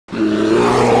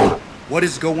What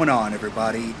is going on,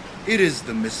 everybody? It is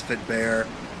the Misfitbear,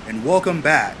 and welcome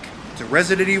back to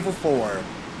Resident Evil 4.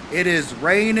 It is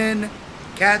raining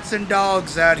cats and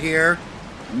dogs out here,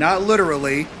 not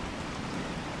literally,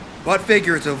 but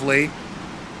figuratively,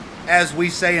 as we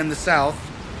say in the South.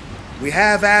 We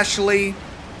have Ashley,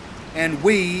 and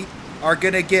we are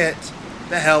gonna get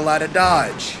the hell out of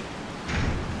Dodge.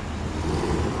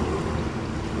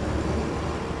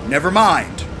 Never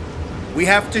mind. We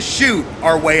have to shoot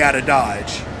our way out of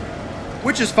Dodge,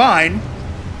 which is fine.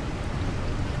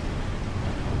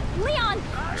 Leon,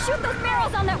 shoot those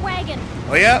barrels on that wagon.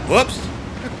 Oh yeah, whoops.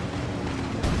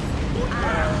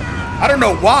 I don't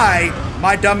know why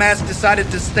my dumbass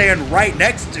decided to stand right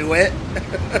next to it.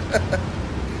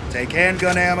 Take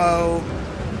handgun ammo.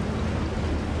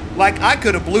 Like, I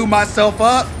could have blew myself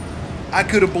up. I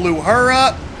could have blew her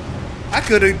up. I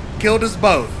could have killed us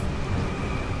both.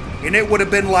 And it would have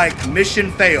been like,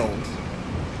 mission failed.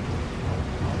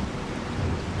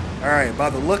 Alright,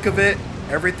 by the look of it,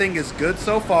 everything is good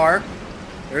so far.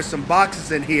 There's some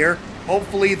boxes in here.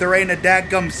 Hopefully there ain't a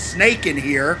dadgum snake in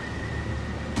here.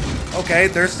 Okay,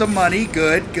 there's some money.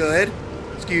 Good, good.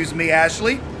 Excuse me,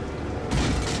 Ashley.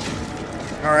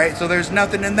 Alright, so there's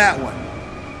nothing in that one.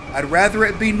 I'd rather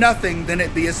it be nothing than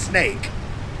it be a snake.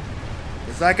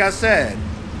 It's like I said,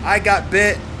 I got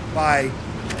bit by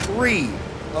 3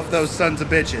 of those sons of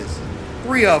bitches.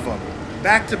 3 of them,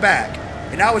 back to back.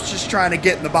 And I was just trying to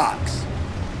get in the box.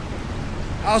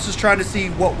 I was just trying to see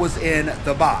what was in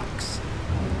the box.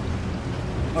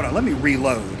 Hold on, let me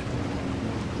reload.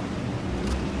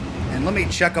 And let me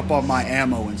check up on my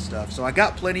ammo and stuff. So I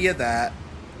got plenty of that.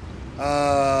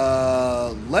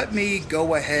 Let me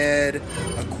go ahead,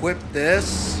 equip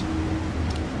this.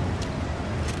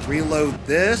 Reload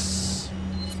this.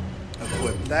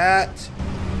 Equip that.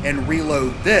 And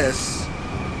reload this,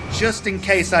 just in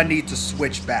case I need to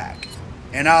switch back.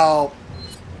 And I'll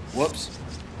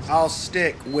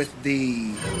stick with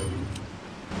the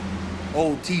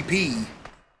old TP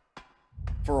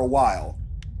for a while,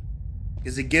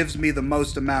 because it gives me the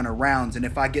most amount of rounds, and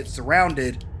if I get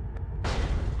surrounded,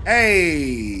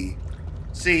 hey,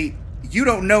 see, you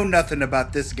don't know nothing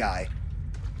about this guy.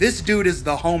 This dude is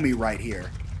the homie right here.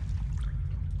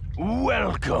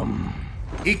 Welcome.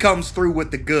 He comes through with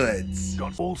the goods.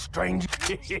 Got all strange.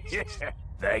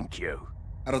 Thank you.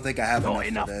 I don't think I have Not enough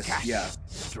enough for this. cash, Yeah.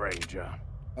 stranger.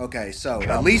 Okay, so Come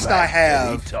at least I back have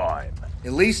anytime.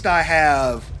 at least I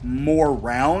have more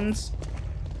rounds,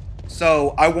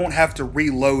 so I won't have to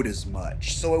reload as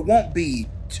much. So it won't be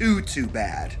too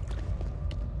bad.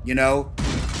 You know?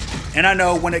 And I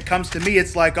know when it comes to me,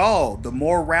 it's like, oh, the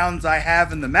more rounds I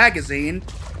have in the magazine,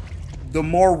 the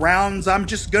more rounds I'm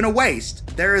just gonna waste.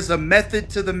 There is a method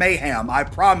to the mayhem, I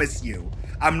promise you.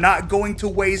 I'm not going to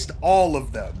waste all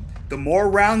of them. The more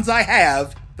rounds I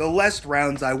have, the less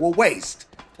rounds I will waste.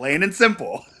 Plain and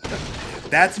simple.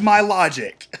 That's my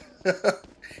logic.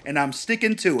 And I'm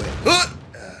sticking to it.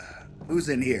 Who's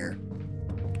in here?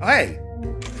 Oh, hey.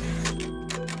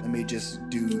 Let me just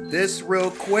do this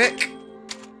real quick.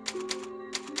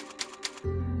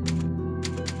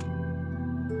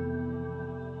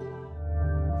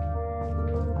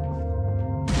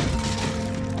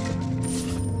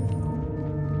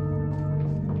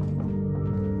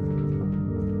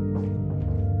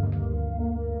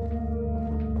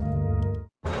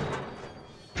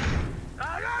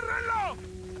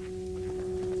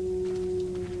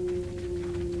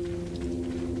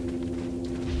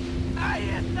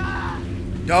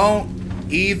 Don't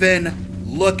even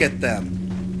look at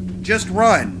them. Just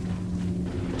run.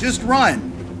 Just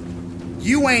run.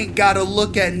 You ain't gotta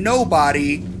look at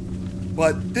nobody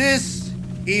but this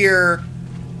here.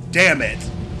 Damn it.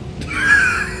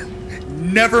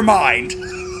 Never mind.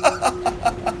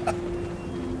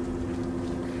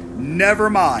 Never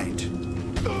mind.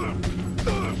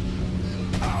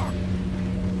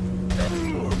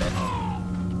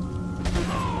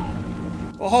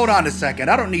 Well, hold on a second.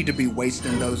 I don't need to be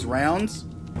wasting those rounds.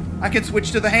 I can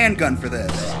switch to the handgun for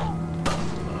this.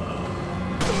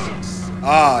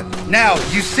 Now,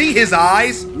 you see his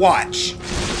eyes? Watch.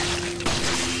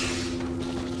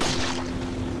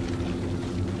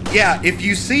 Yeah, if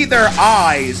you see their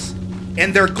eyes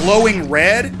and they're glowing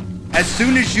red, as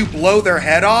soon as you blow their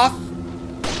head off,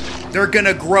 they're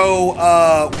gonna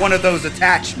grow one of those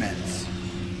attachments.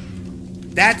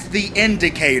 That's the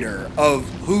indicator of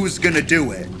who's gonna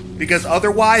do it, because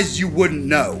otherwise you wouldn't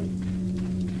know.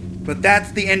 But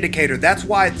that's the indicator. That's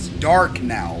why it's dark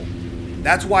now.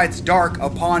 That's why it's dark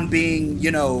upon being,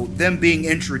 you know, them being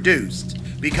introduced.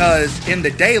 Because in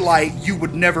the daylight, you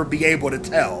would never be able to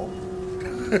tell.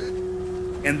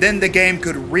 And then the game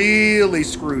could really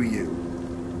screw you.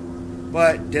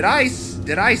 But did I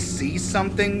see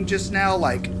something just now?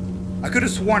 Like, I could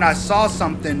have sworn I saw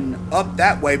something up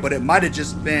that way, but it might have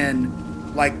just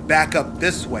been like back up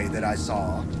this way that I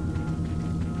saw.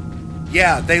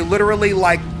 Yeah, they literally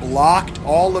like blocked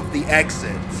all of the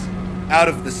exits out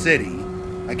of the city.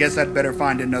 I guess I'd better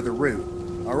find another route.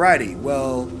 Alrighty,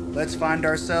 well, let's find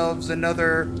ourselves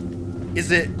another...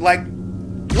 Is it like...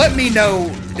 Let me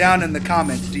know down in the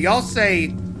comments. Do y'all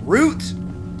say route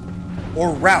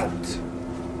or route?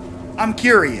 I'm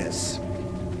curious.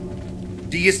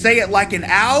 Do you say it like an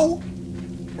ow?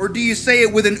 Or do you say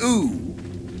it with an ooh?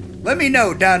 Let me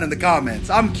know down in the comments.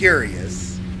 I'm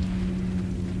curious.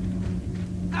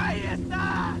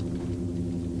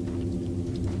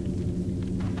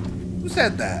 Who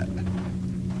said that?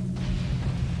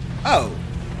 Oh.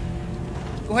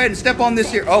 Go ahead and step on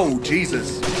this here. Oh,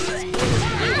 Jesus.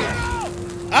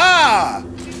 Ah!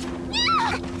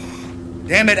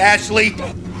 Damn it, Ashley.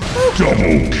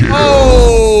 Double kill.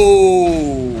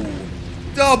 Oh!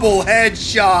 Double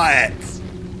headshot.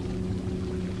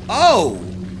 Oh.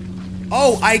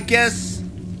 Oh, I guess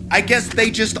they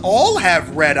just all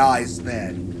have red eyes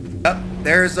then. Yep,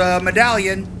 there's a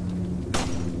medallion.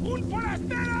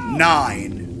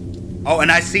 9. Oh,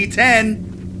 and I see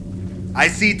 10. I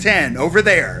see 10 over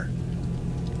there.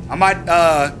 I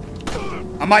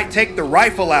might take the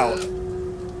rifle out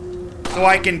so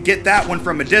I can get that one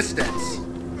from a distance.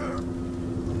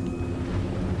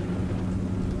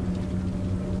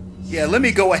 Yeah, let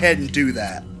me go ahead and do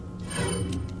that.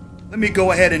 Let me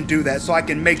go ahead and do that so I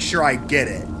can make sure I get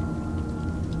it.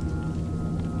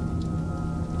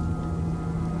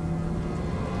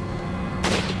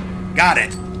 Got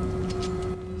it.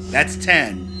 That's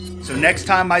 10. So next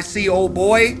time I see old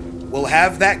boy, we'll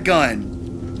have that gun.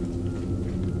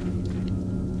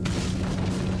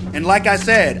 And like I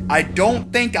said, I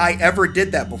don't think I ever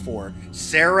did that before.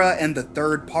 Sarah and the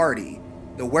third party.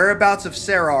 The whereabouts of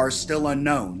Sarah are still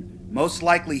unknown. Most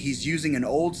likely he's using an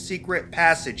old secret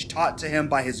passage taught to him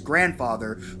by his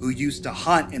grandfather who used to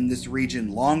hunt in this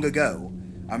region long ago.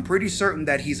 I'm pretty certain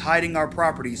that he's hiding our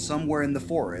property somewhere in the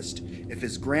forest. If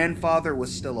his grandfather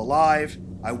was still alive,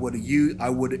 I would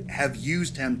have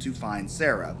used him to find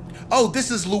Sarah. Oh, this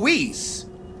is Luis!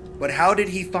 But how did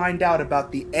he find out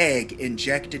about the egg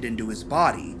injected into his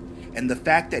body? And the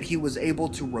fact that he was able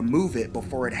to remove it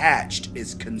before it hatched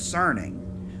is concerning.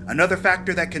 Another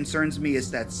factor that concerns me is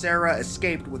that Sarah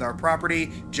escaped with our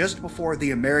property just before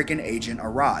the American agent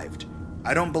arrived.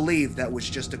 I don't believe that was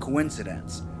just a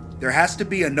coincidence. There has to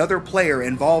be another player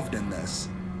involved in this.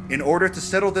 In order to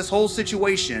settle this whole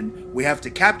situation, we have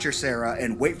to capture Sarah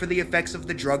and wait for the effects of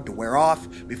the drug to wear off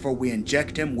before we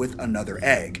inject him with another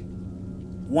egg.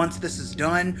 Once this is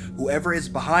done, whoever is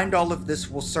behind all of this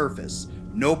will surface.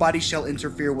 Nobody shall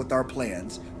interfere with our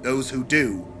plans. Those who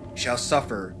do shall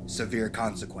suffer severe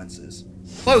consequences.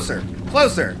 Closer!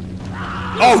 Closer!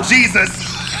 Oh, Jesus!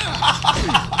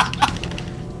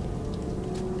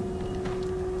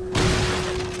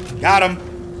 Got him!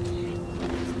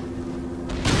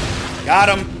 Got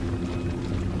him!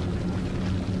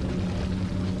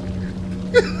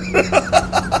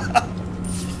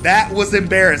 That was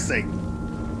embarrassing.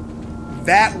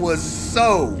 That was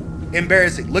so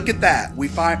embarrassing. Look at that.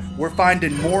 We're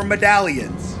finding more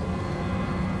medallions.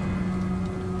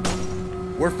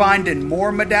 We're finding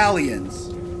more medallions.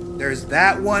 There's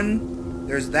that one.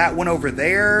 There's that one over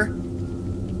there.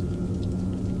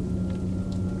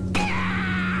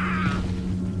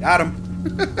 Got him.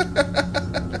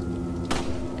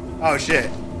 Oh, shit.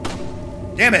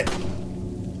 Damn it.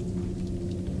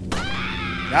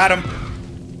 Got him.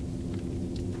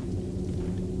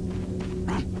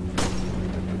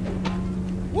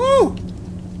 Woo!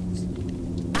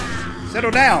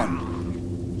 Settle down.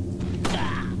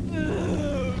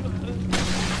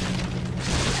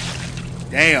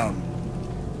 Damn.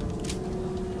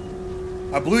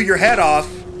 I blew your head off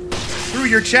through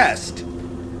your chest.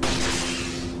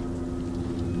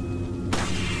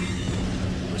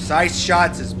 Precise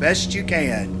shots as best you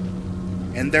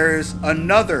can. And there's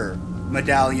another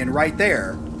medallion right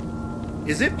there.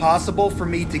 Is it possible for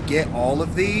me to get all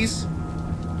of these?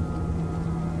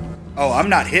 Oh, I'm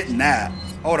not hitting that.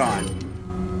 Hold on.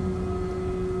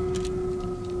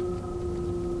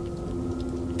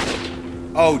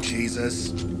 Oh, Jesus.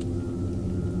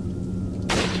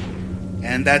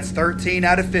 And that's 13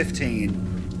 out of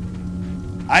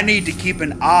 15. I need to keep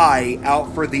an eye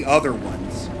out for the other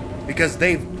ones, because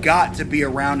they've got to be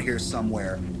around here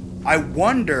somewhere. I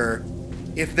wonder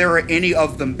if there are any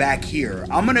of them back here.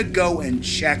 I'm gonna go and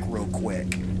check real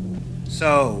quick.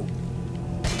 So,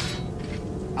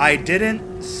 I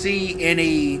didn't see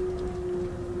any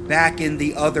back in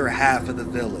the other half of the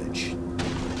village.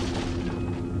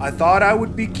 I thought I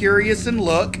would be curious and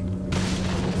look.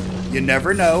 You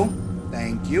never know.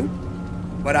 Thank you.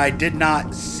 But I did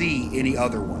not see any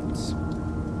other ones.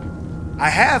 I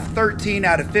have 13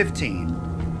 out of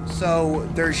 15, so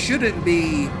there shouldn't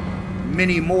be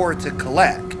many more to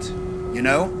collect, you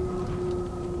know?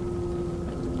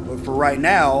 But for right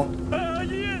now,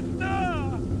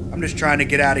 I'm just trying to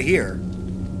get out of here.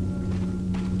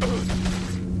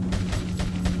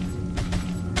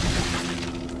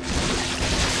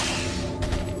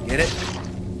 Get it?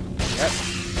 Yep,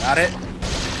 got it.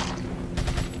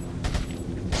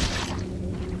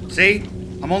 See?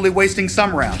 I'm only wasting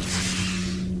some rounds.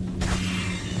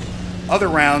 Other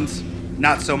rounds,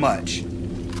 not so much.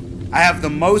 I have the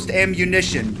most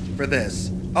ammunition for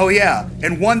this. Oh yeah,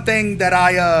 and one thing that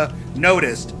I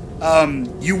noticed,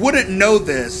 you wouldn't know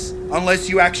this unless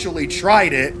you actually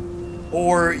tried it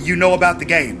or you know about the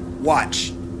game.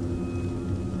 Watch.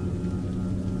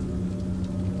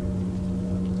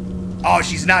 Oh,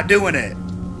 she's not doing it.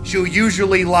 She'll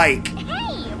usually like...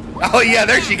 Hey! Oh yeah,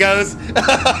 there she goes.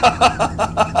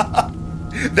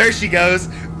 There she goes.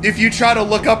 If you try to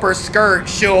look up her skirt,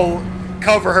 she'll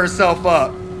cover herself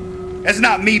up. It's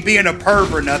not me being a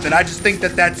perv or nothing. I just think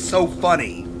that that's so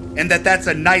funny. And that that's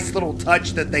a nice little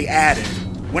touch that they added.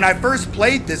 When I first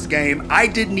played this game, I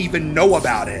didn't even know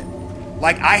about it.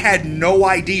 Like, I had no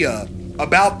idea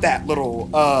about that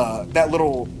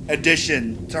little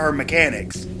addition to her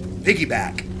mechanics.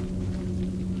 Piggyback.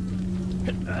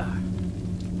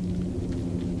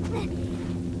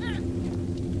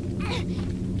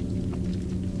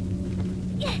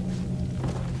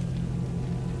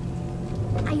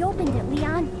 I opened it,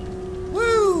 Leon.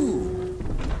 Woo!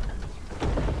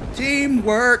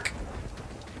 Teamwork.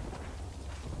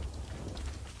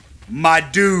 My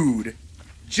dude.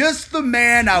 Just the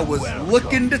man I was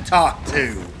looking to talk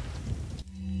to.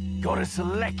 Got a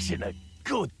selection of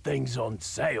good things on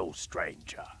sale,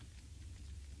 stranger.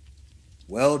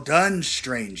 Well done,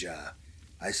 stranger.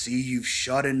 I see you've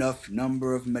shot enough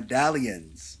number of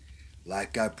medallions.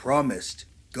 Like I promised,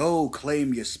 go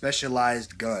claim your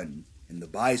specialized gun in the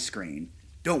buy screen.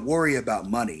 Don't worry about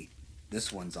money.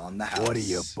 This one's on the house. What are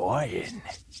you buying?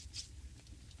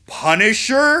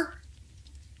 Punisher?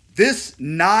 This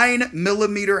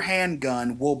 9mm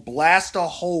handgun will blast a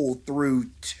hole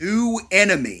through 2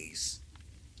 enemies.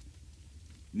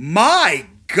 My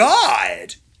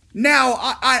God! Now,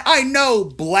 I know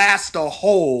blast a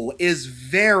hole is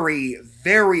very,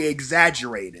 very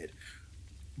exaggerated.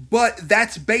 But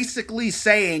that's basically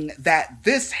saying that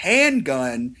this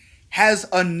handgun has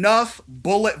enough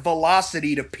bullet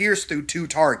velocity to pierce through 2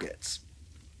 targets.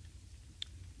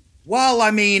 Well,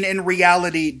 I mean, in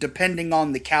reality, depending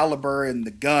on the caliber and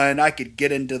the gun, I could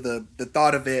get into the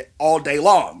thought of it all day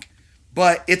long.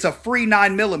 But it's a free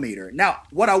 9mm. Now,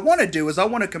 what I want to do is I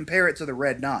want to compare it to the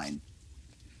Red 9.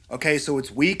 Okay, so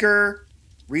it's weaker,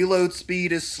 reload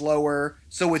speed is slower,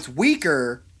 so it's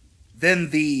weaker than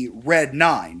the Red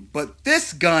 9. But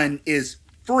this gun is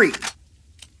free.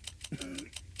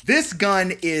 This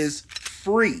gun is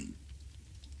free.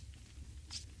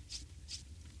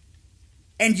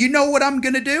 And you know what I'm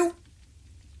going to do?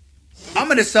 I'm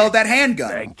going to sell that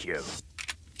handgun. Thank you.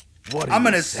 I'm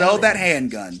going to sell that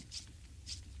handgun.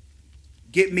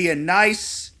 Get me a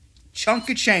nice chunk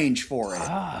of change for it.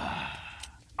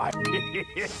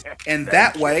 And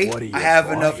that way, I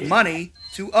have enough money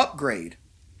to upgrade.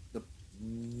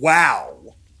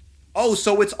 Wow. Oh,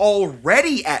 so it's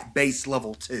already at base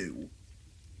level 2.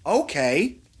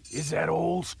 Okay. Is that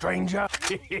all, stranger?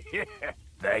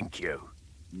 Thank you.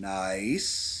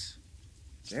 Nice.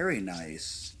 Very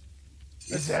nice.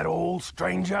 Is that all,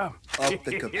 stranger? Up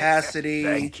the capacity.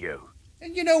 Thank you.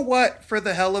 And you know what? For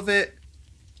the hell of it,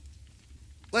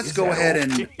 let's go ahead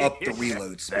and up the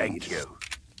reload speed. Thank you.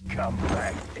 Come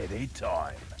back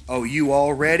anytime. Oh, you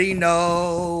already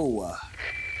know.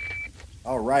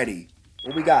 Alrighty.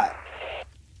 What we got?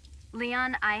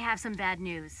 Leon, I have some bad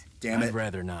news. Damn it. I'd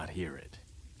rather not hear it.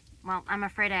 Well, I'm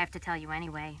afraid I have to tell you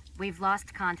anyway. We've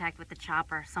lost contact with the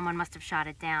chopper. Someone must have shot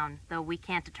it down, though we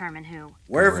can't determine who.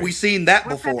 Where have we seen that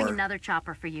We're prepping before? another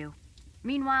chopper for you.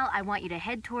 Meanwhile, I want you to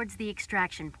head towards the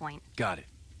extraction point. Got it.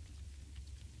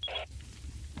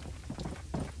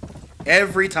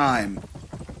 Every time.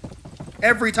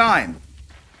 Every time.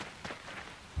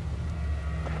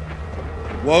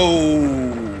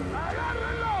 Whoa.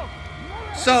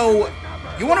 So,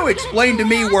 you want to explain to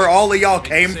me where all of y'all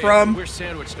came from? We're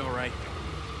sandwiched, all right.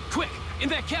 Quick, in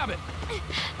that cabin.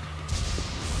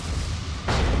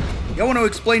 Y'all want to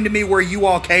explain to me where you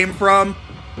all came from?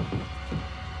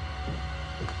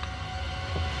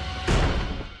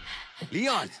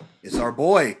 Leon! It's our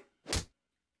boy.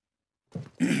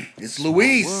 It's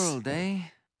Luis. World, eh?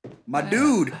 My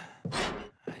dude.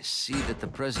 I see that the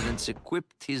president's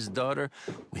equipped his daughter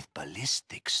with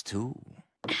ballistics, too.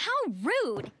 How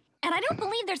rude! And I don't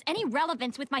believe there's any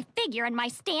relevance with my figure and my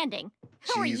standing.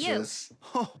 Who Jesus.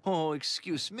 Oh,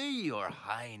 excuse me, Your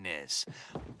Highness.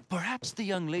 Perhaps the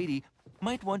young lady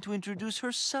might want to introduce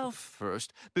herself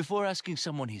first before asking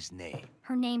someone his name. are you?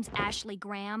 Her name's Ashley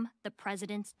Graham, the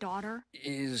president's daughter.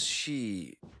 Is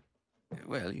she...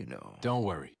 well, you know... Don't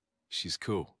worry. She's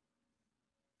cool.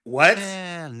 What?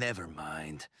 Never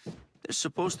mind. There's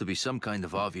supposed to be some kind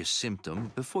of obvious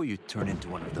symptom before you turn into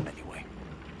one of them anyway.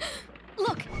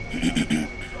 Look!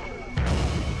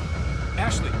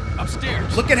 Ashley,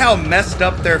 upstairs. Look at how messed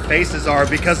up their faces are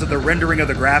because of the rendering of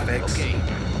the graphics. Okay,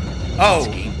 Oh,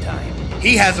 it's game time.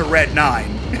 he has a red 9.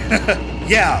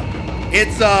 Yeah,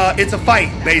 it's a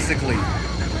fight, basically.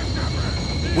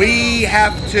 We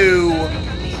have to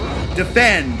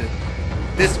defend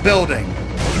this building.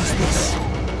 Use this.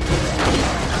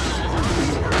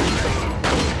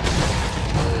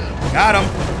 Got him.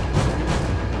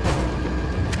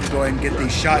 Go ahead and get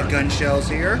these shotgun shells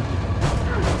here.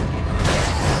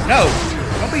 No,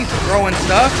 don't be throwing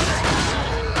stuff.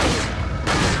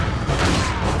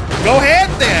 Go ahead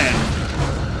then.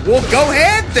 Well, go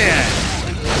ahead then.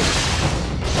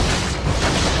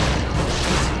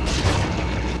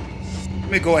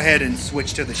 Let me go ahead and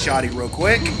switch to the shotty real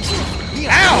quick.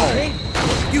 Ow!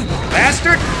 You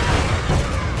bastard!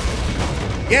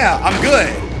 Yeah, I'm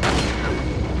good.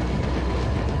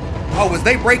 Oh, was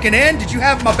they breaking in? Did you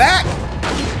have my back?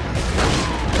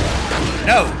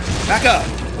 No. Back up.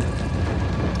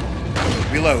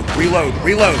 Reload, reload,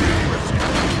 reload.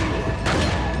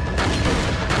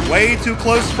 Way too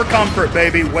close for comfort,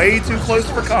 baby. Way too close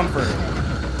for comfort.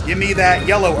 Give me that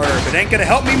yellow herb. It ain't gonna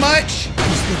help me much.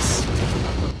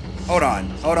 Hold on.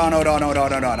 Hold on, hold on, hold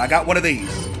on, hold on. I got one of these.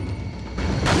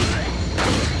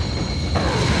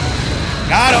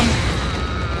 Got him.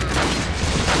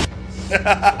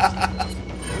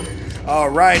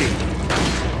 Alrighty.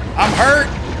 I'm hurt,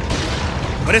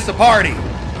 but it's a party.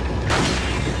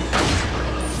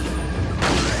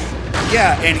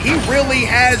 Yeah, and he really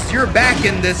has your back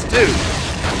in this too.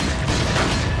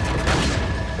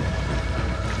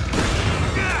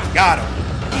 Got him.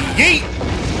 Yeet.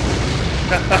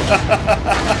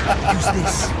 Use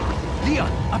this.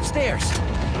 Leon, upstairs.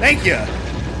 Thank you.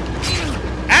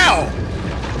 Ow.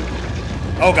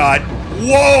 Oh God.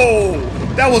 Whoa.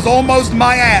 That was almost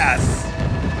my ass.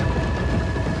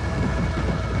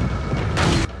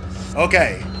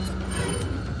 Okay.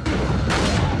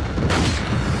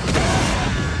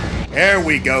 There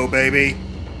we go, baby.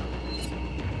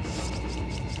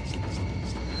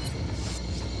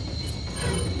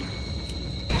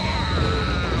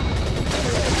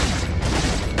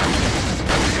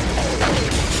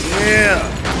 Yeah.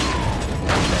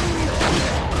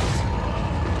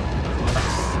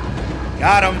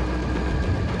 Got him.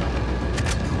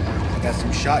 Got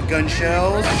some shotgun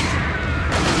shells.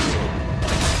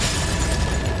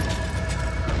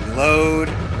 Reload.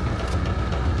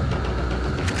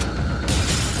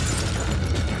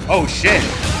 Oh shit.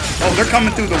 Oh, they're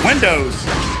coming through the windows.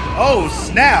 Oh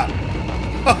snap.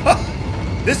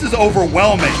 This is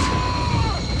overwhelming.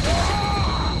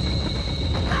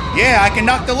 Yeah, I can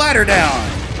knock the ladder down.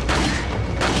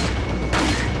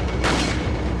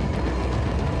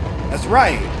 That's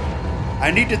right.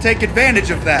 I need to take advantage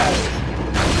of that.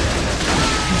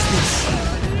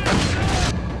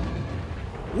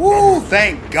 Woo,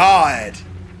 thank God.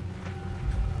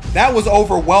 That was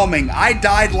overwhelming. I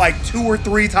died like 2 or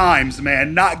 3 times,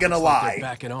 man. Not gonna lie. They're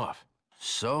backing off.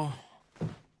 So,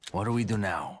 what do we do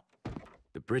now?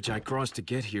 The bridge I crossed to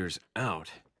get here's out.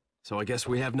 So I guess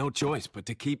we have no choice but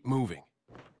to keep moving.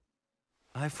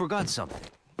 I forgot something.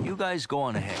 You guys go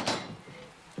on ahead.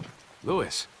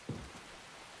 Louis.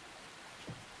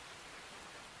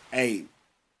 Hey,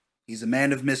 he's a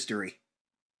man of mystery.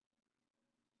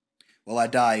 Well, I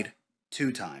died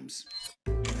 2 times.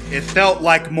 It felt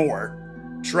like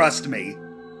more. Trust me.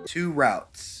 2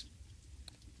 routes.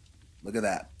 Look at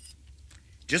that.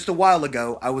 Just a while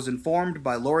ago, I was informed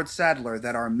by Lord Sadler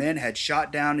that our men had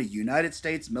shot down a United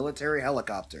States military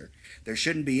helicopter. There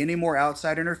shouldn't be any more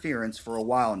outside interference for a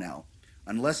while now.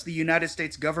 Unless the United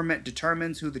States government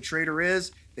determines who the traitor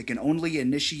is, they can only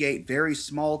initiate very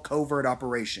small covert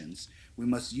operations. We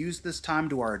must use this time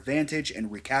to our advantage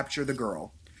and recapture the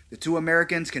girl. The 2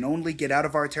 Americans can only get out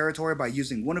of our territory by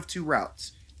using one of 2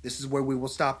 routes. This is where we will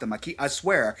stop them. I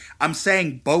swear, I'm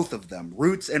saying both of them,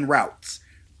 routes and routes.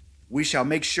 We shall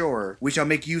make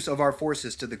use of our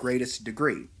forces to the greatest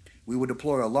degree. We will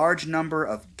deploy a large number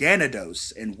of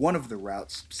Ganados in one of the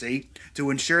routes, see, to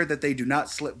ensure that they do not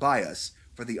slip by us.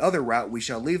 For the other route, we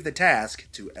shall leave the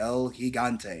task to El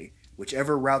Gigante.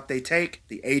 Whichever route they take,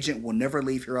 the agent will never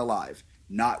leave here alive.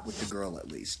 Not with the girl,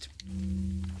 at least.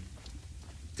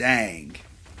 Dang.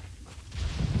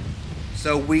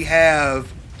 So we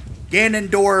have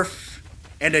Ganondorf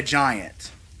and a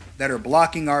giant that are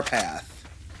blocking our path.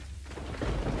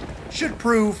 Should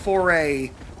prove for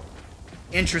a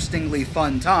interestingly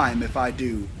fun time, if I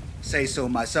do say so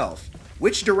myself.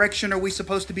 Which direction are we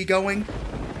supposed to be going?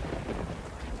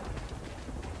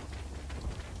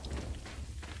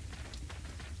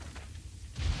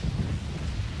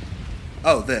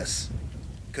 Oh, this.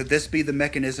 Could this be the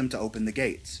mechanism to open the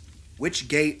gates? Which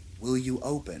gate will you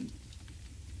open?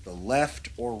 The left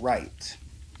or right?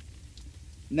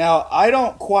 Now, I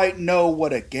don't quite know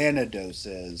what a Ganados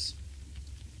is,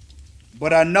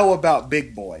 but I know about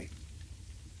Big Boy.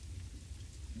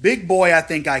 Big Boy, I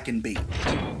think I can beat.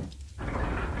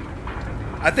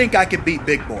 I think I could beat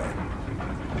Big Boy.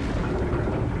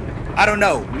 I don't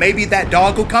know. Maybe that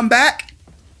dog will come back?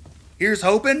 Here's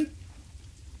hoping.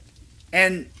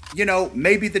 And, you know,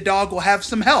 maybe the dog will have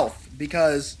some health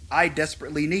because I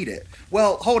desperately need it.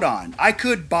 Well, hold on. I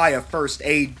could buy a first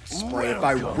aid spray if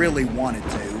I really wanted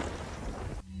to.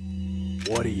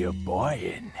 What are you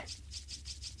buying?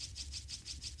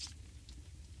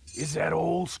 Is that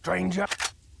all, stranger?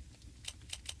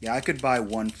 Yeah, I could buy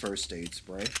one first aid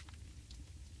spray.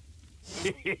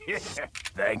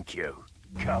 Thank you.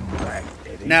 Come back,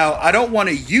 Eddie. Now, I don't want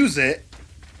to use it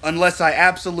unless I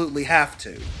absolutely have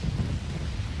to.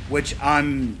 Which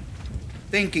I'm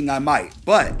thinking I might.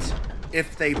 But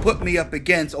if they put me up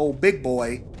against old Big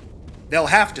Boy, they'll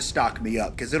have to stock me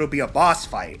up because it'll be a boss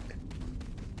fight.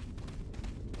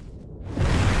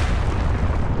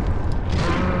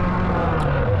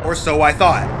 Or so I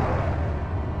thought.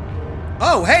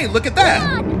 Oh, hey, look at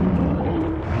that!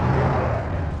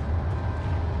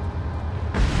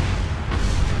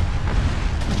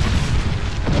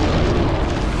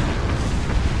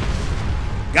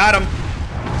 Got him.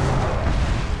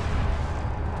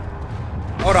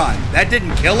 Hold on, that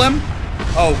didn't kill him?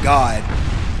 Oh, God.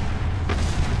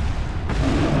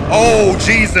 Oh,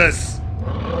 Jesus.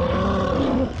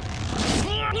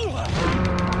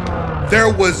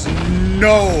 There was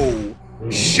no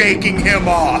shaking him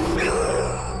off.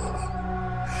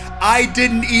 I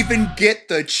didn't even get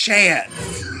the chance.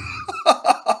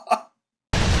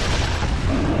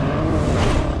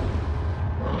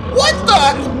 What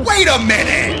the? Wait a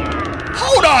minute.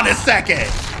 Hold on a second.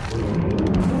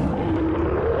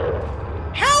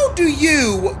 How do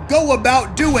you go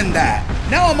about doing that?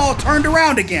 Now I'm all turned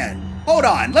around again. Hold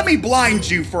on, let me blind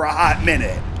you for a hot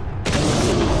minute.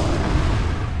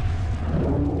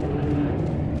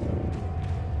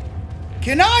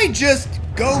 Can I just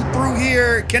go through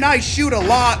here? Can I shoot a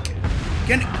lock?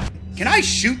 Can I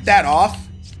shoot that off?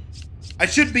 I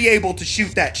should be able to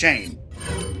shoot that chain.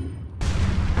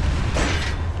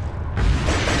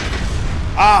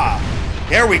 Ah,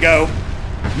 there we go.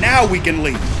 Now we can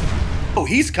leave. Oh,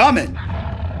 he's coming.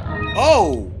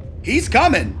 Oh, he's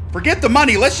coming. Forget the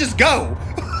money, let's just go.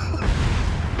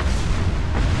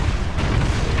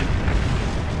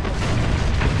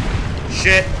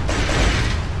 Shit.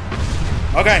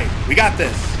 Okay, we got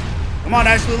this. Come on,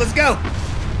 Ashley, let's go.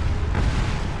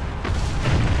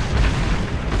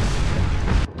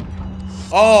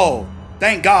 Oh,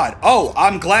 thank God. Oh,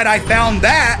 I'm glad I found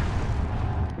that.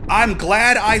 I'm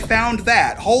glad I found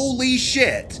that. Holy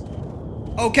shit.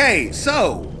 Okay,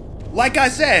 so, like I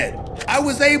said, I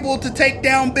was able to take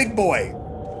down Big Boy.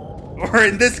 Or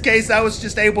in this case, I was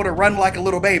just able to run like a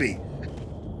little baby.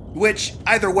 Which,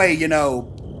 either way, you know,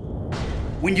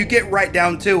 when you get right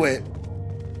down to it,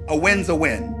 a win's a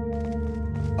win.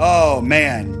 Oh,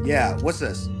 man. Yeah, what's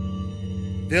this?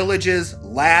 Village's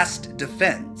last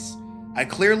defense. I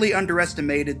clearly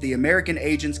underestimated the American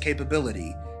agent's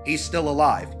capability. He's still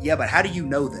alive. Yeah, but how do you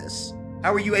know this?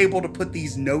 How are you able to put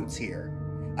these notes here?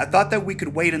 I thought that we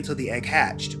could wait until the egg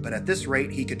hatched, but at this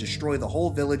rate, he could destroy the whole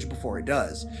village before it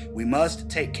does. We must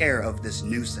take care of this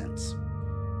nuisance.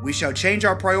 We shall change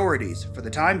our priorities. For the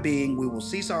time being, we will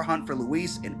cease our hunt for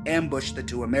Luis and ambush the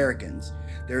two Americans.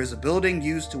 There is a building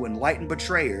used to enlighten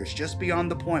betrayers just beyond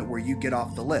the point where you get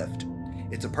off the lift.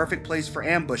 It's a perfect place for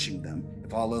ambushing them.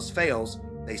 If all else fails,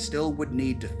 they still would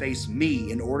need to face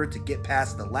me in order to get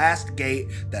past the last gate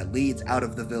that leads out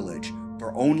of the village,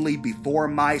 for only before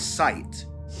my sight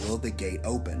will the gate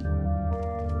open.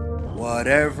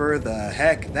 Whatever the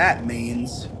heck that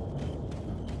means.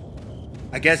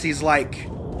 I guess he's like,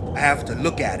 I have to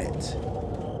look at it.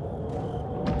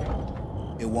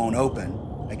 It won't open.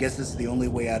 I guess this is the only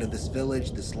way out of this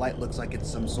village. This light looks like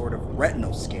it's some sort of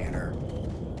retinal scanner.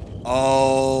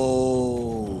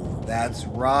 Oh, that's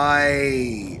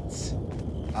right.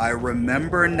 I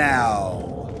remember now.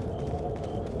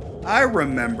 I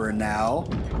remember now.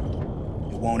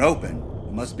 It won't open.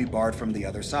 It must be barred from the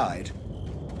other side.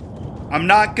 I'm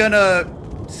not gonna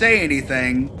say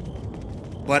anything,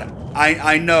 but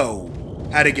I know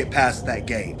how to get past that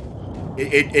gate.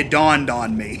 It dawned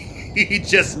on me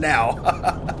just now.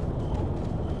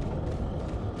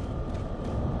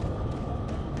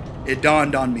 It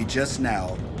dawned on me just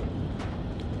now.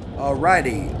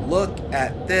 Alrighty, look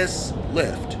at this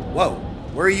lift. Whoa,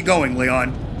 where are you going,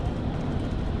 Leon?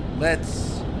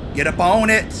 Let's get up on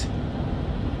it.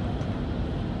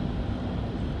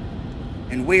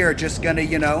 And we are just gonna,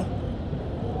 you know,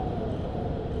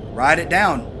 ride it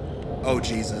down. Oh,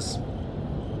 Jesus.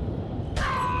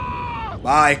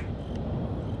 Bye.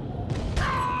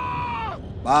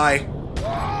 Bye.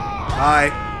 Bye.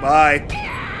 Bye.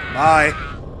 Bye.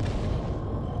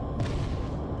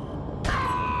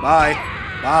 Bye.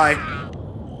 Bye.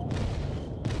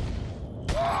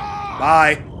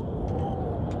 Bye.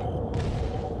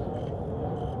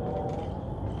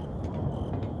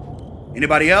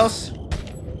 Anybody else?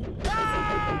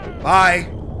 Bye.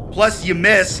 Plus you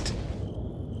missed.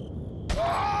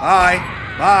 Bye.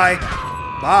 Bye.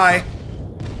 Bye.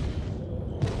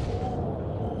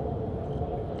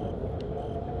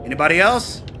 Anybody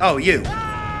else? Oh, you.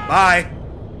 Bye.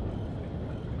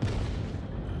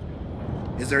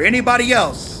 Is there anybody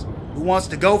else who wants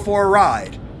to go for a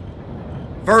ride?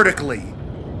 Vertically.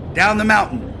 Down the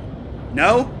mountain.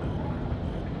 No?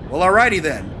 Well, alrighty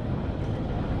then.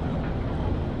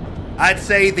 I'd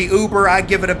say the Uber, I'd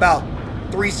give it about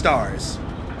 3 stars.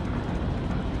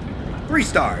 3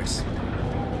 stars.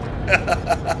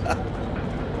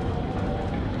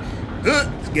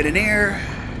 Let's get in here.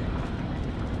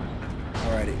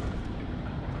 Alrighty.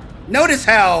 Notice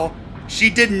how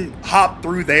she didn't hop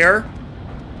through there.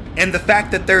 And the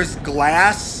fact that there's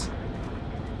glass.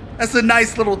 That's a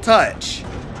nice little touch.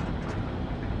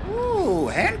 Ooh,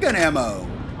 handgun ammo.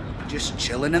 Just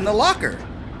chilling in the locker.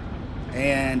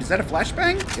 And is that a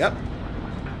flashbang? Yep.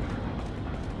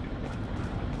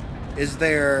 Is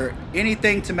there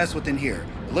anything to mess with in here?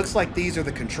 It looks like these are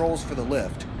the controls for the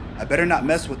lift. I better not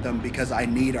mess with them because I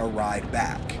need a ride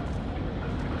back.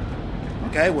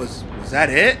 Okay, was that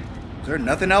it? Is there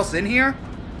nothing else in here?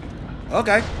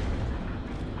 Okay.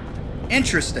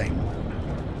 Interesting.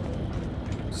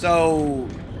 So...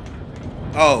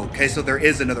 Oh, okay, so there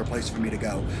is another place for me to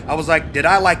go. I was like, did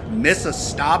I, like, miss a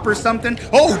stop or something?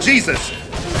 Oh, Jesus!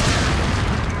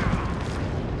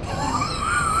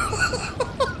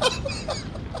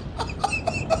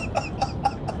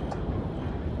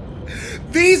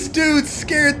 These dudes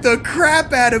scared the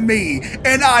crap out of me,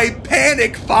 and I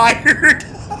panic fired.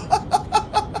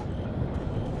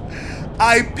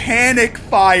 I panic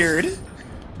fired.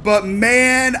 But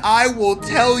man, I will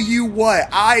tell you what,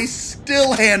 I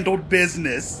still handled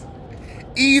business.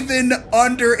 Even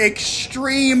under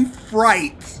extreme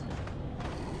fright.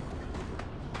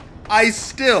 I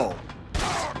still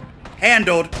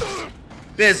handled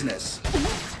business.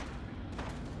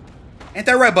 Ain't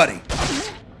that right, buddy?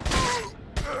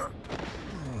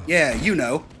 Yeah, you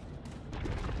know.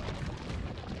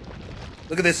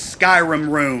 Look at this Skyrim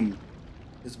room.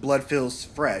 This blood feels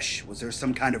fresh. Was there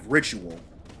some kind of ritual?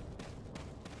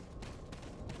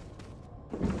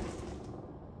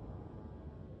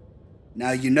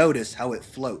 Now you notice how it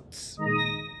floats.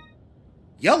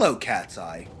 Yellow cat's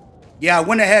eye. Yeah, I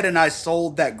went ahead and I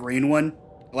sold that green one.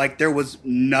 Like there was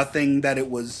nothing that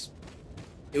it was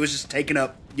just taking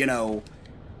up, you know,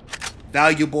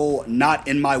 valuable, not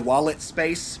in my wallet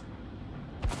space.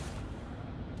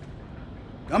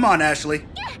 Come on, Ashley.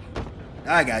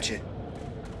 I got you.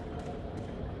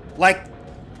 Like,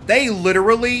 they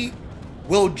literally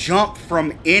will jump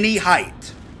from any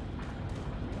height.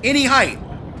 Any height.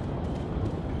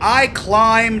 I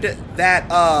climbed that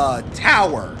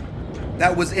tower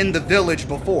that was in the village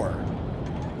before.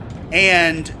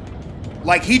 And,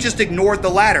 like, he just ignored the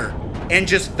ladder and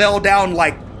just fell down,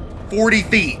 like, 40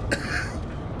 feet.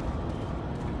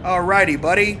 Alrighty,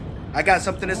 buddy. I got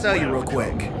something to sell you real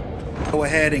quick. Go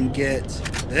ahead and get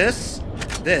this,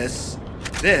 this,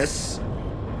 this.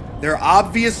 They're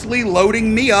obviously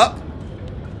loading me up.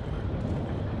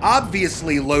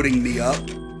 Obviously loading me up.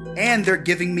 And they're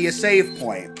giving me a save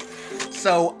point.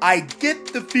 So I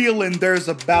get the feeling there's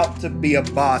about to be a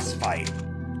boss fight.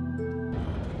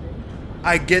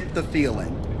 I get the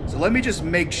feeling. So let me just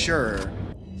make sure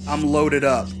I'm loaded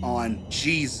up on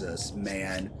Jesus,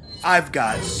 man. I've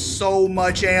got so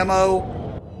much ammo.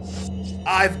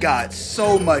 I've got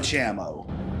so much ammo.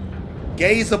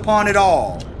 Gaze upon it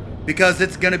all, because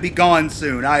it's gonna be gone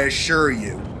soon, I assure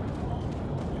you.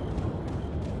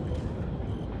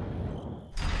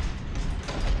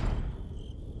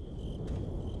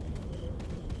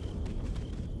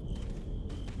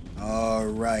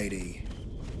 Alrighty.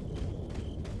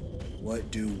 What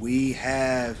do we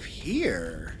have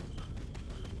here?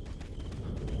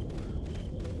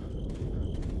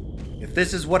 If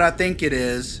this is what I think it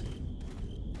is,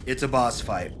 it's a boss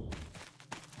fight.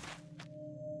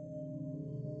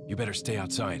 You better stay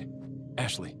outside.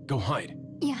 Ashley, go hide.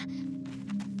 Yeah.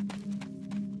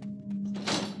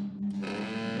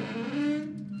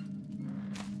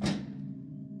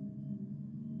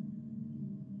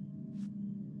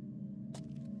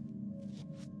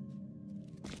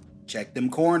 Check them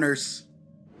corners.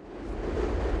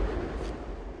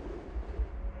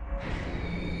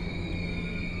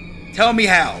 Tell me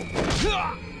how.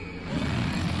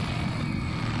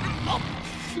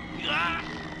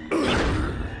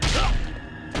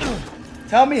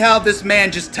 Tell me how this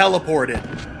man just teleported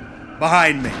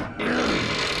behind me.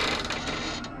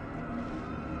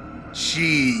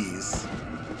 Jeez.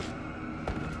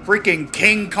 Freaking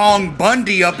King Kong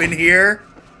Bundy up in here.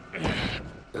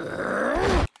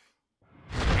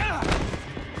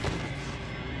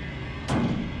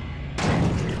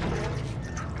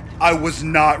 I was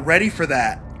not ready for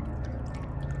that.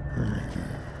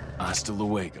 Hasta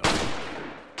luego.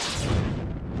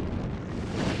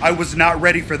 I was not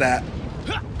ready for that.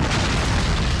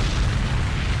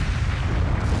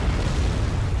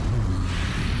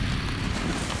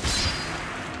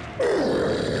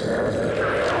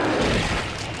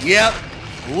 Yep.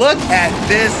 Look at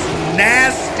this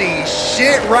nasty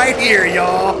shit right here,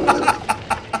 y'all.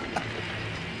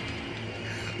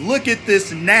 Look at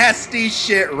this nasty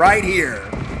shit right here.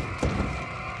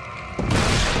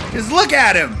 Just look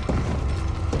at him.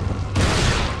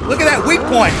 Look at that weak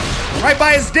point. Right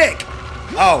by his dick.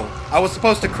 Oh, I was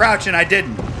supposed to crouch and I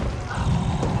didn't.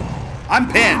 I'm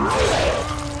pinned.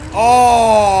 Oh.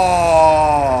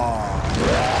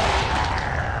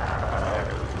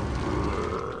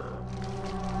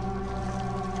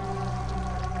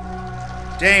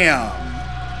 Damn.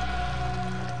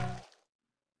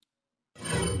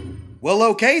 Well,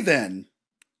 okay then.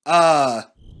 I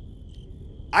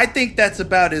think that's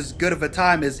about as good of a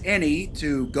time as any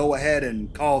to go ahead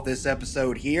and call this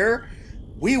episode here.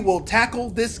 We will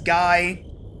tackle this guy,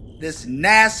 this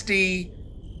nasty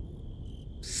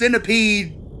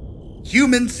centipede,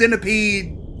 human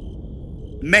centipede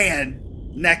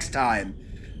man next time.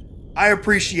 I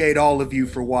appreciate all of you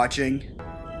for watching.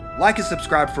 Like and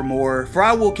subscribe for more, for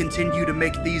I will continue to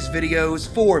make these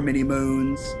videos for Mini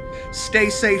Moons. Stay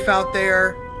safe out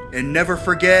there, and never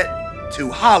forget to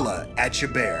holla at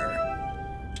your bear.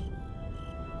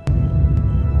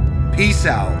 Peace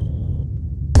out.